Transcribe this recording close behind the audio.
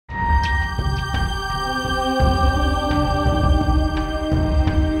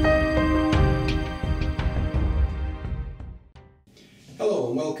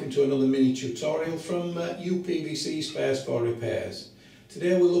tutorial from UPVC Spares for Repairs.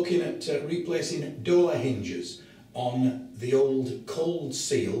 Today we're looking at replacing door hinges on the old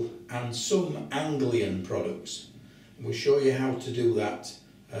Coldseal and some Anglian products. We'll show you how to do that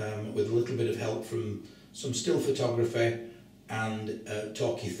with a little bit of help from some still photography and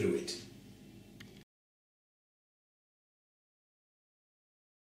talk you through it.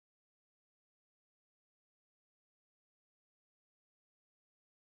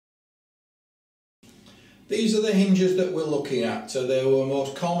 These are the hinges that we're looking at. They were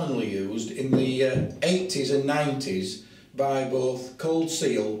most commonly used in the 80s and 90s by both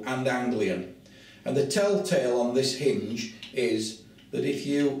Coldseal and Anglian. And the telltale on this hinge is that if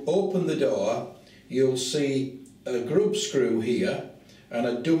you open the door, you'll see a grub screw here and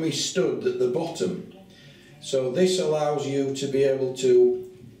a dummy stud at the bottom. So this allows you to be able to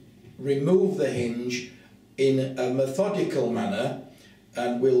remove the hinge in a methodical manner,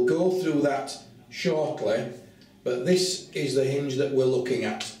 and we'll go through that shortly, but this is the hinge that we're looking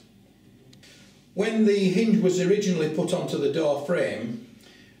at. When the hinge was originally put onto the door frame,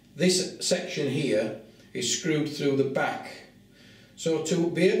 this section here is screwed through the back. So to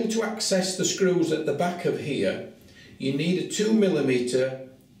be able to access the screws at the back of here, you need a 2mm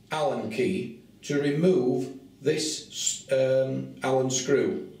Allen key to remove this Allen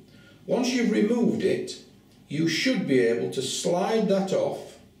screw. Once you've removed it, you should be able to slide that off,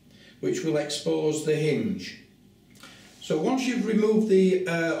 which will expose the hinge. So once you've removed the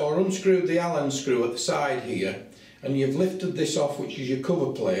or unscrewed the Allen screw at the side here, and you've lifted this off, which is your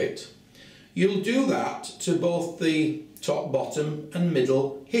cover plate, you'll do that to both the top, bottom and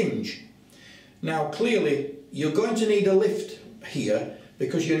middle hinge. Now clearly you're going to need a lift here,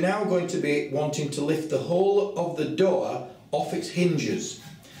 because you're now going to be wanting to lift the whole of the door off its hinges.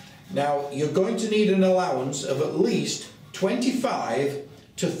 Now you're going to need an allowance of at least 25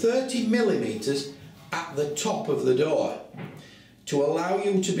 to 30 millimeters at the top of the door to allow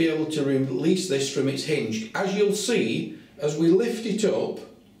you to be able to release this from its hinge. As you'll see, as we lift it up,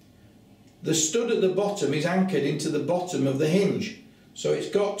 the stud at the bottom is anchored into the bottom of the hinge, so it's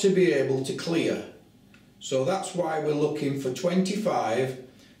got to be able to clear. So that's why we're looking for 25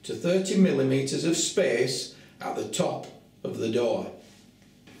 to 30 millimeters of space at the top of the door.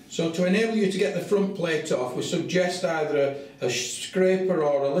 So to enable you to get the front plate off, we suggest either a scraper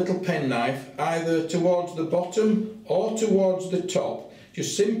or a little penknife, either towards the bottom or towards the top.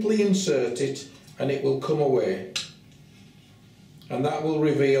 Just simply insert it and it will come away. And that will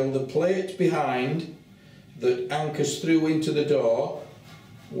reveal the plate behind that anchors through into the door,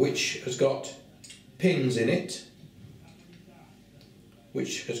 which has got pins in it,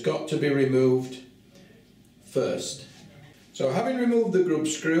 which has got to be removed first. So having removed the grub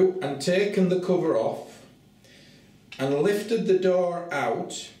screw and taken the cover off and lifted the door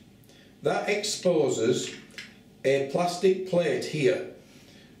out, that exposes a plastic plate here,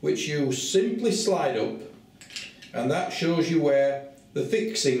 which you simply slide up, and that shows you where the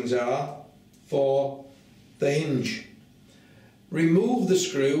fixings are for the hinge. Remove the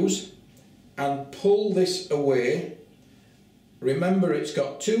screws and pull this away. Remember, it's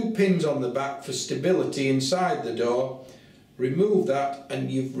got 2 pins on the back for stability inside the door. Remove that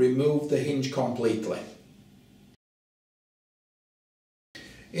and you've removed the hinge completely.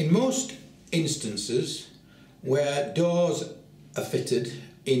 In most instances where doors are fitted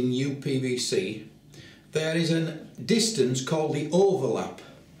in UPVC, there is a distance called the overlap.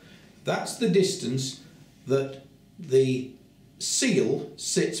 That's the distance that the seal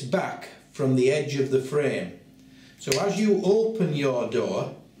sits back from the edge of the frame. So as you open your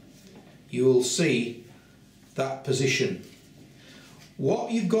door, you will see that position.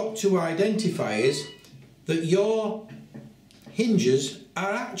 What you've got to identify is that your hinges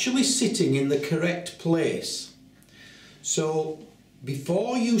are actually sitting in the correct place. So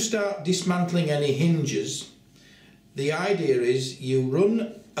before you start dismantling any hinges, the idea is you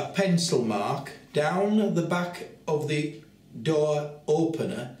run a pencil mark down the back of the door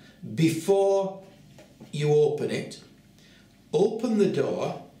opener before you open it. Open the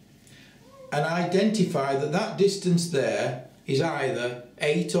door and identify that that distance there is either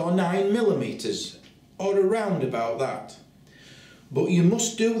 8 or 9 millimeters, or around about that. But you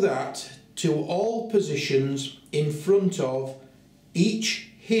must do that to all positions in front of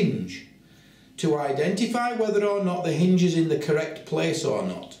each hinge to identify whether or not the hinge is in the correct place or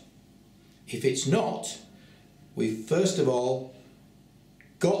not. If it's not, we've first of all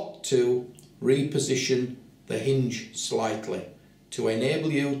got to reposition the hinge slightly to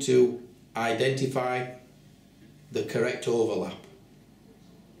enable you to identify the correct overlap.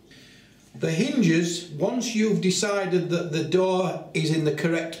 The hinges, once you've decided that the door is in the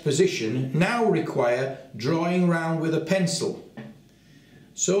correct position, now require drawing round with a pencil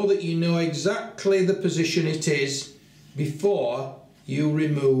so that you know exactly the position it is before you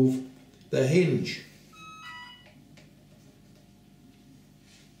remove the hinge.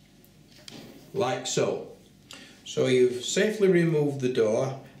 Like so. So you've safely removed the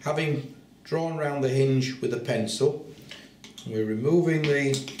door, having drawn round the hinge with a pencil. We're removing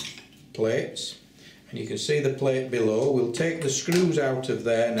the plates, and you can see the plate below. We'll take the screws out of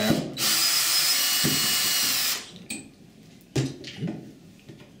there now.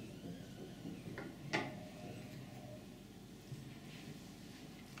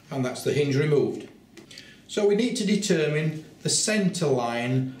 And that's the hinge removed. So we need to determine the centre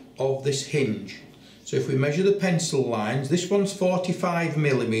line of this hinge. So if we measure the pencil lines, this one's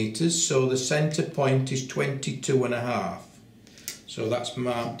 45mm, so the centre point is 22.5. So that's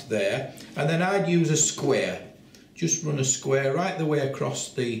marked there. And then I'd use a square. Just run a square right the way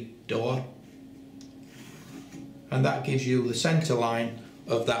across the door. And that gives you the centre line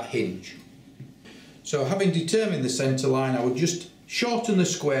of that hinge. So having determined the centre line, I would just shorten the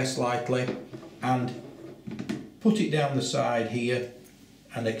square slightly and put it down the side here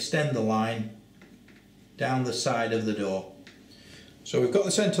and extend the line down the side of the door. So we've got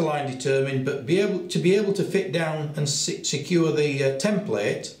the centre line determined, but to be able to fit down and secure the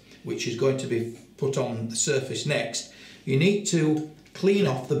template, which is going to be put on the surface next, you need to clean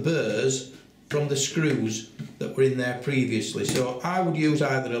off the burrs from the screws that were in there previously. So I would use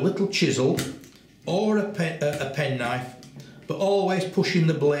either a little chisel or a penknife, but always pushing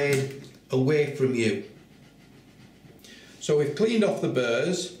the blade away from you. So we've cleaned off the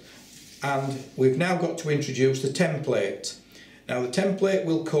burrs, and we've now got to introduce the template. Now the template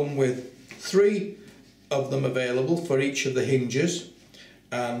will come with 3 of them available for each of the hinges,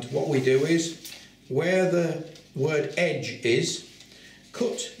 and what we do is, where the word edge is,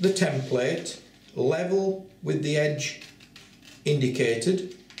 cut the template level with the edge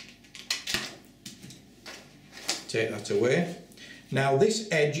indicated. Take that away. Now this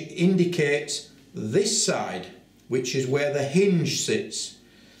edge indicates this side, which is where the hinge sits.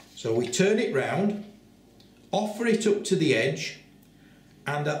 So we turn it round, offer it up to the edge,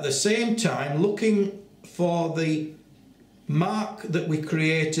 and at the same time, looking for the mark that we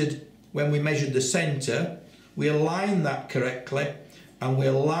created when we measured the centre, we align that correctly, and we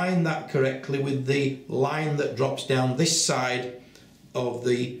align that correctly with the line that drops down this side of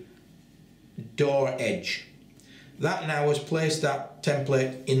the door edge. That now has placed that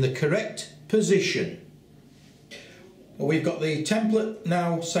template in the correct position. Well, we've got the template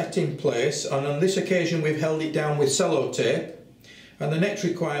now set in place, and on this occasion we've held it down with sellotape. And the next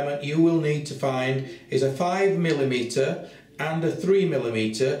requirement you will need to find is a 5mm and a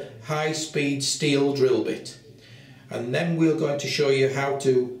 3mm high-speed steel drill bit. And then we're going to show you how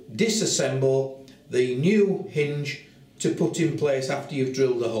to disassemble the new hinge to put in place after you've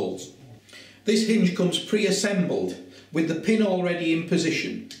drilled the holes. This hinge comes pre-assembled with the pin already in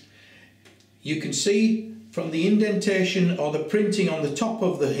position. You can see from the indentation or the printing on the top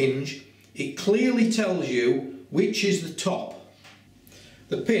of the hinge, it clearly tells you which is the top.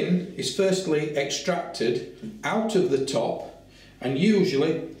 The pin is firstly extracted out of the top, and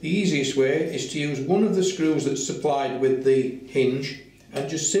usually the easiest way is to use one of the screws that's supplied with the hinge and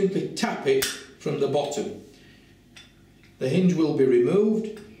just simply tap it from the bottom. The hinge will be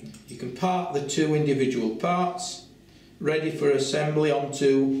removed. You can part the 2 individual parts, ready for assembly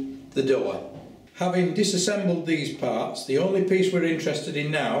onto the door. Having disassembled these parts, the only piece we're interested in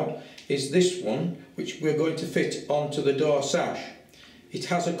now is this one, which we're going to fit onto the door sash. It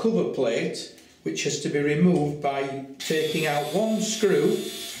has a cover plate which has to be removed by taking out one screw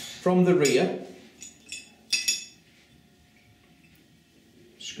from the rear.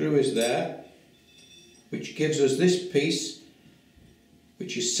 Screw is there, which gives us this piece,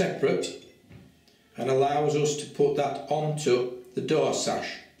 which is separate and allows us to put that onto the door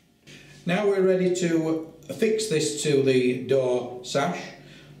sash. Now we're ready to affix this to the door sash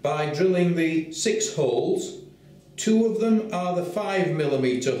by drilling the 6 holes. 2 of them are the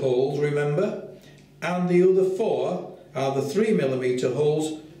 5mm holes, remember, and the other 4 are the 3mm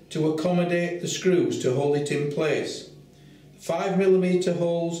holes to accommodate the screws to hold it in place. The 5mm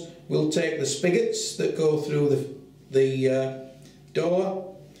holes will take the spigots that go through the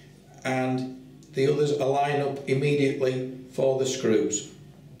door, and the others align up immediately for the screws.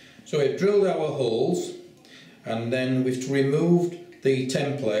 So we've drilled our holes, and then we've removed the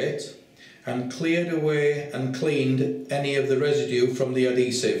template and cleared away and cleaned any of the residue from the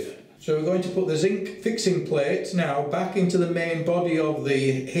adhesive. So we're going to put the zinc fixing plate now back into the main body of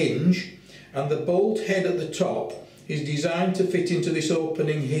the hinge, and the bolt head at the top is designed to fit into this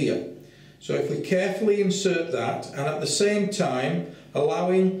opening here. So if we carefully insert that, and at the same time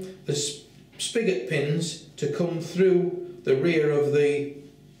allowing the spigot pins to come through the rear of the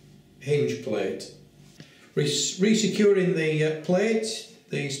hinge plate. Resecuring the plate,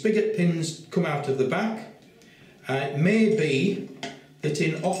 the spigot pins come out of the back, and it may be that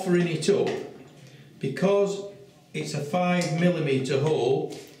in offering it up, because it's a 5mm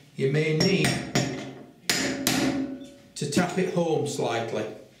hole, you may need to tap it home slightly.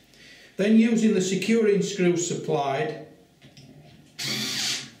 Then using the securing screws supplied,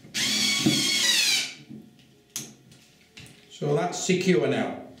 so that's secure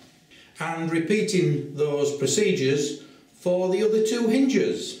now. And repeating those procedures for the other two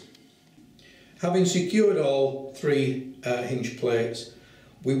hinges. Having secured all three hinge plates,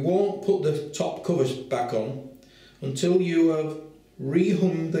 we won't put the top covers back on until you have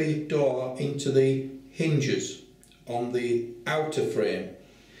rehung the door into the hinges on the outer frame,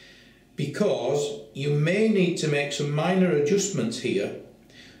 because you may need to make some minor adjustments here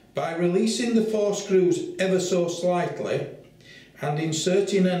by releasing the 4 screws ever so slightly and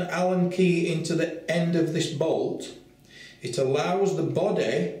inserting an Allen key into the end of this bolt. It allows the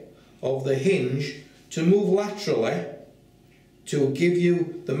body of the hinge to move laterally to give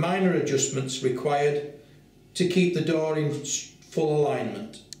you the minor adjustments required to keep the door in full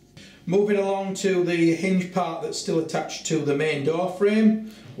alignment. Moving along to the hinge part that's still attached to the main door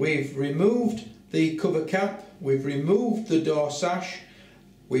frame, we've removed the cover cap, we've removed the door sash,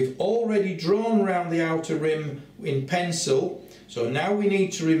 we've already drawn around the outer rim in pencil, so now we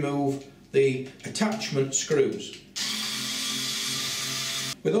need to remove the attachment screws.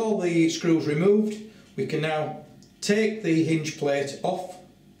 With all the screws removed, we can now take the hinge plate off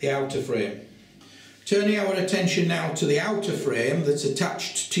the outer frame. Turning our attention now to the outer frame that's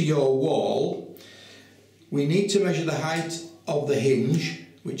attached to your wall, we need to measure the height of the hinge,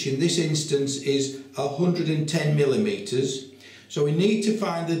 which in this instance is 110mm. So we need to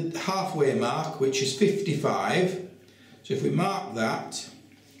find the halfway mark, which is 55. So if we mark that,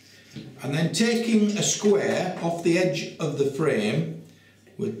 and then taking a square off the edge of the frame,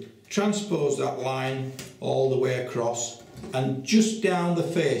 we'll transpose that line all the way across and just down the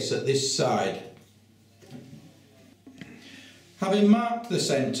face at this side. Having marked the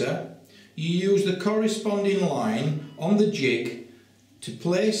centre, you use the corresponding line on the jig to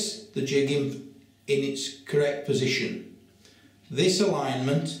place the jig in its correct position. This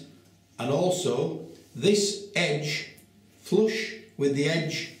alignment and also this edge flush with the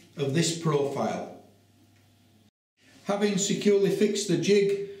edge of this profile. Having securely fixed the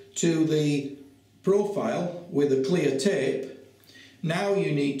jig to the profile with a clear tape, now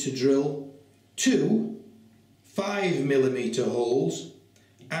you need to drill 2 5mm holes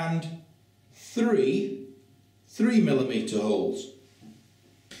and 3 3mm holes.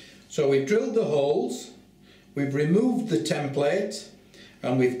 So we've drilled the holes, we've removed the template,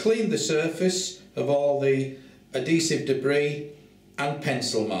 and we've cleaned the surface of all the adhesive debris and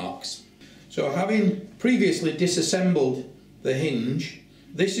pencil marks. So having previously disassembled the hinge,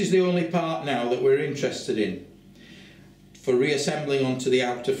 this is the only part now that we're interested in for reassembling onto the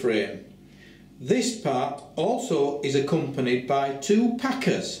outer frame. This part also is accompanied by 2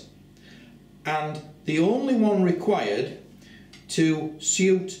 packers, and the only one required to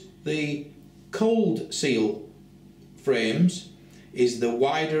suit the Coldseal frames is the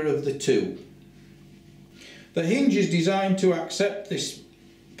wider of the 2. The hinge is designed to accept this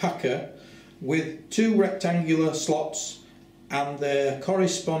packer with 2 rectangular slots and their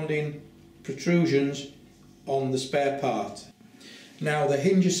corresponding protrusions on the spare part. Now the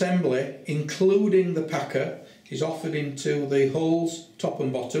hinge assembly, including the packer, is offered into the holes top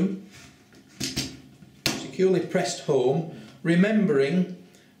and bottom, securely pressed home, remembering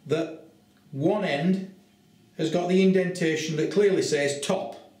that one end has got the indentation that clearly says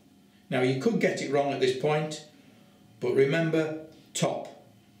top. Now you could get it wrong at this point, but remember top.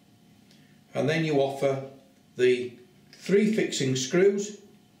 And then you offer the 3 fixing screws,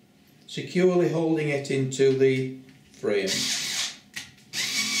 securely holding it into the frame.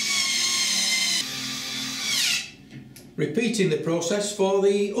 Repeating the process for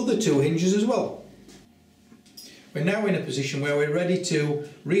the other 2 hinges as well. We're now in a position where we're ready to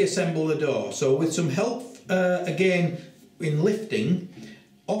reassemble the door. So with some help again in lifting,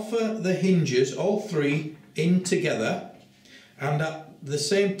 offer the hinges, all 3, in together, and at the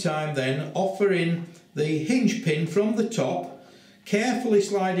same time then offer in the hinge pin from the top, carefully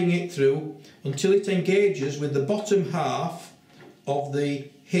sliding it through until it engages with the bottom half of the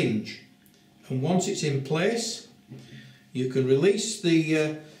hinge. And once it's in place, you can release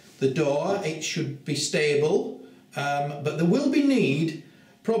the the door, it should be stable, but there will be need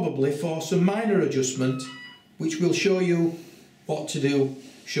probably for some minor adjustment, which we'll show you what to do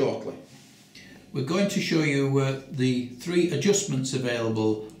shortly. We're going to show you the 3 adjustments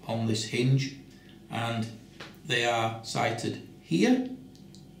available on this hinge, and they are sited here,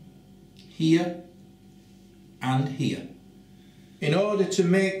 here and here. In order to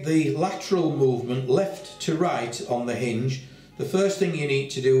make the lateral movement left to right on the hinge, the first thing you need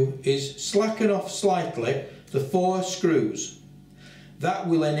to do is slacken off slightly the 4 screws. That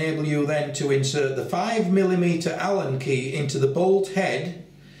will enable you then to insert the 5mm Allen key into the bolt head,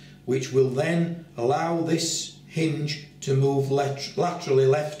 which will then allow this hinge to move laterally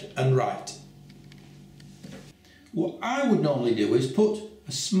left and right. What I would normally do is put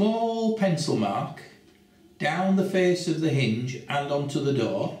a small pencil mark down the face of the hinge and onto the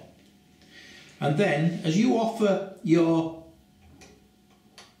door, and then as you offer your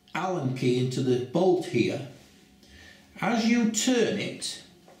Allen key into the bolt here, as you turn it,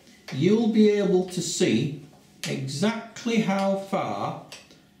 you'll be able to see exactly how far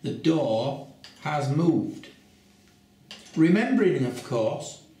the door has moved. Remembering, of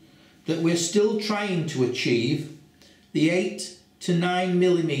course, that we're still trying to achieve the 8 to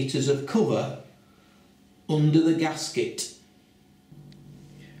 9mm of cover under the gasket.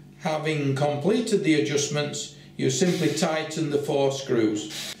 Having completed the adjustments, you simply tighten the 4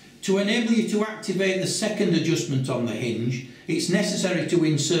 screws. To enable you to activate the second adjustment on the hinge, it's necessary to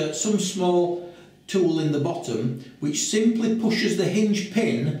insert some small tool in the bottom, which simply pushes the hinge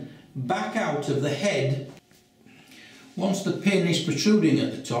pin back out of the head. Once the pin is protruding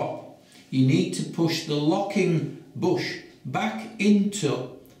at the top, you need to push the locking bush back into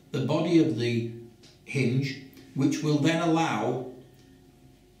the body of the hinge, which will then allow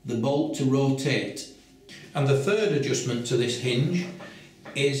the bolt to rotate. And the third adjustment to this hinge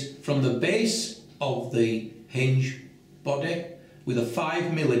is from the base of the hinge body with a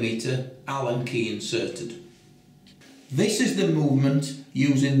 5mm Allen key inserted. This is the movement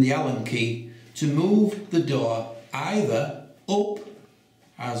using the Allen key to move the door either up,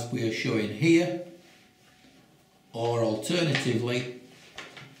 as we are showing here, or alternatively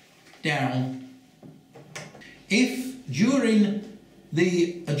down. If during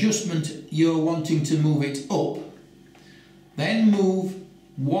the adjustment you're wanting to move it up, then move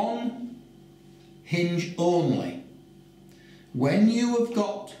one hinge only. When you have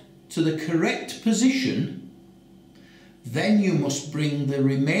got to the correct position, then you must bring the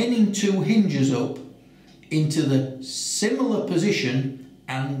remaining 2 hinges up into the similar position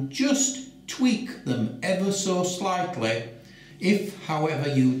and just tweak them ever so slightly. If, however,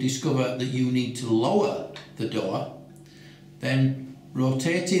 you discover that you need to lower the door, then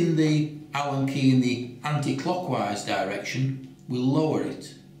rotating the Allen key in the anti-clockwise direction will lower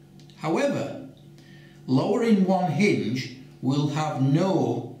it. However, lowering one hinge will have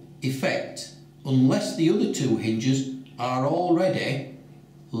no effect unless the other 2 hinges are already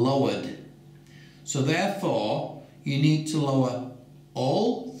lowered. So therefore, you need to lower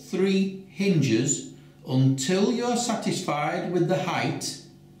all 3 hinges until you're satisfied with the height,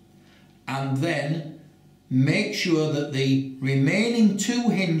 and then make sure that the remaining 2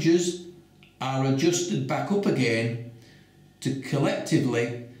 hinges are adjusted back up again to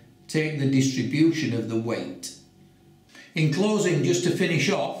collectively take the distribution of the weight. In closing, just to finish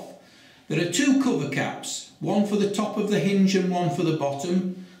off, there are 2 cover caps, one for the top of the hinge and one for the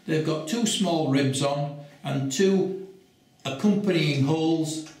bottom. They've got 2 small ribs on and 2 accompanying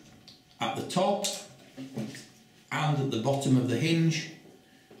holes at the top and at the bottom of the hinge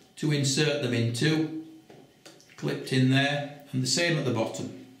to insert them into, clipped in there, and the same at the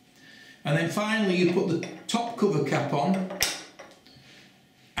bottom. And then finally you put the top cover cap on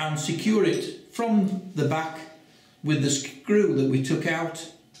and secure it from the back with the screw that we took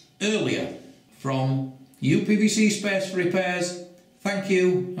out earlier. From UPVC Space for Repairs, thank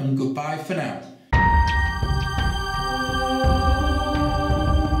you and goodbye for now.